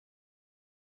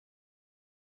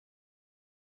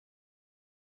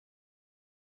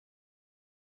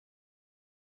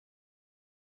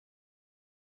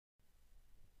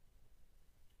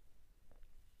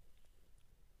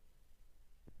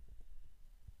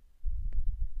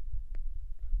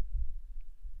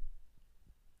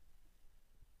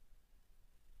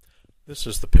This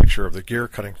is the picture of the gear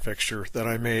cutting fixture that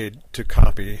I made to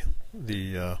copy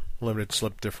the limited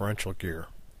slip differential gear.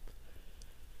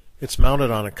 It's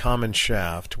mounted on a common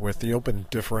shaft with the open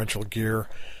differential gear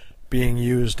being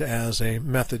used as a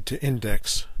method to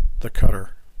index the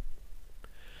cutter.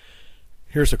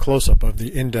 Here's a close-up of the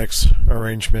index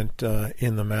arrangement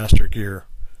in the master gear.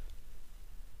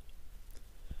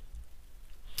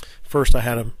 First I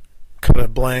had to cut a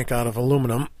blank out of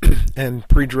aluminum and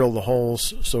pre-drill the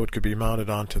holes so it could be mounted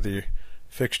onto the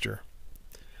fixture.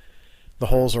 The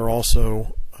holes are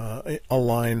also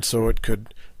aligned so it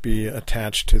could be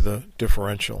attached to the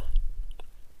differential.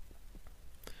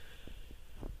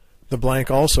 The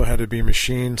blank also had to be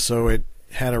machined so it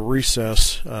had a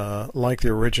recess like the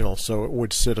original, so it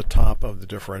would sit atop of the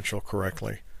differential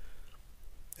correctly.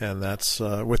 And that's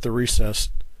with the recess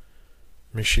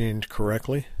machined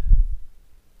correctly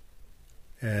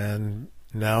and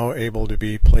now able to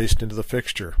be placed into the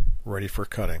fixture, ready for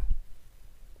cutting.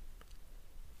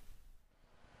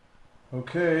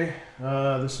 Okay,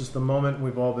 this is the moment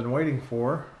we've all been waiting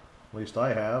for, at least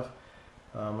I have.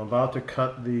 I'm about to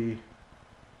cut the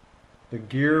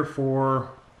gear for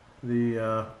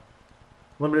the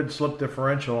limited slip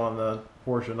differential on the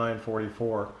Porsche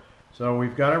 944. So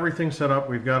we've got everything set up.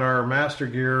 We've got our master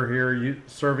gear here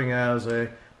serving as a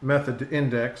method to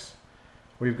index.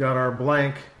 We've got our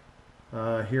blank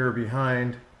here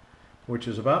behind, which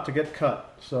is about to get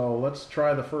cut. So let's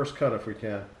try the first cut if we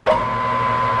can.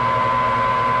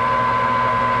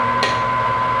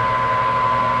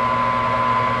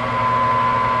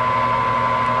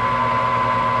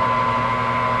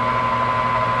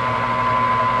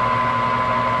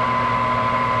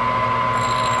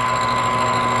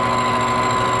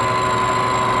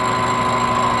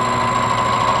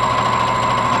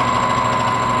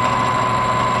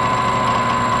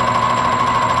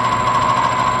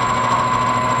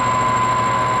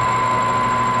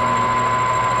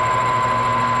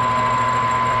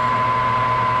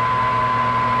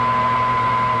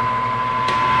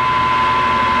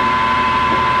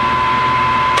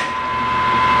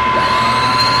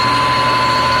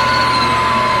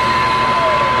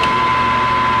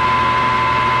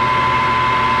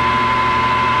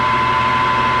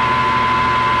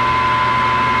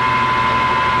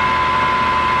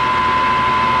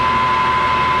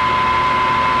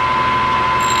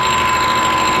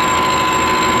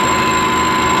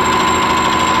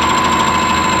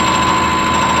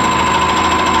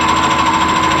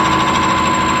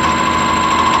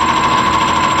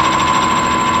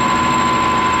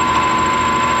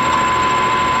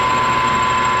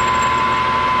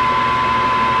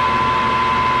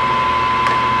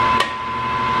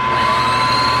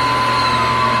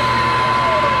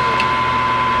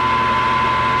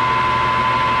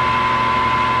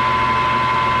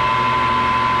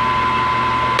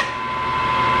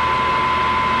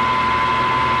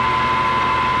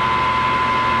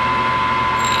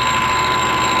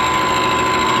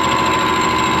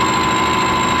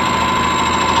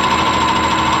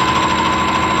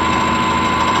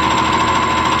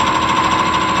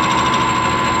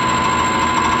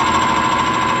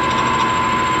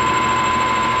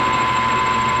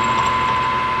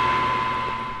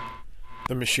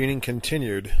 The machining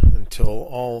continued until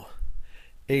all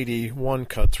 81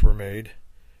 cuts were made,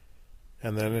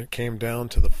 and then it came down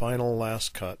to the final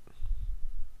last cut.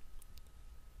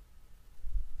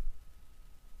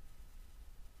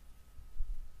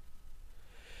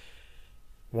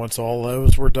 Once all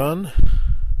those were done,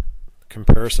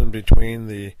 comparison between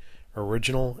the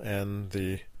original and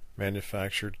the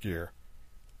manufactured gear.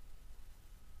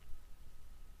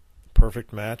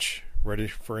 Perfect match, ready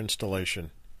for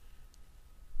installation.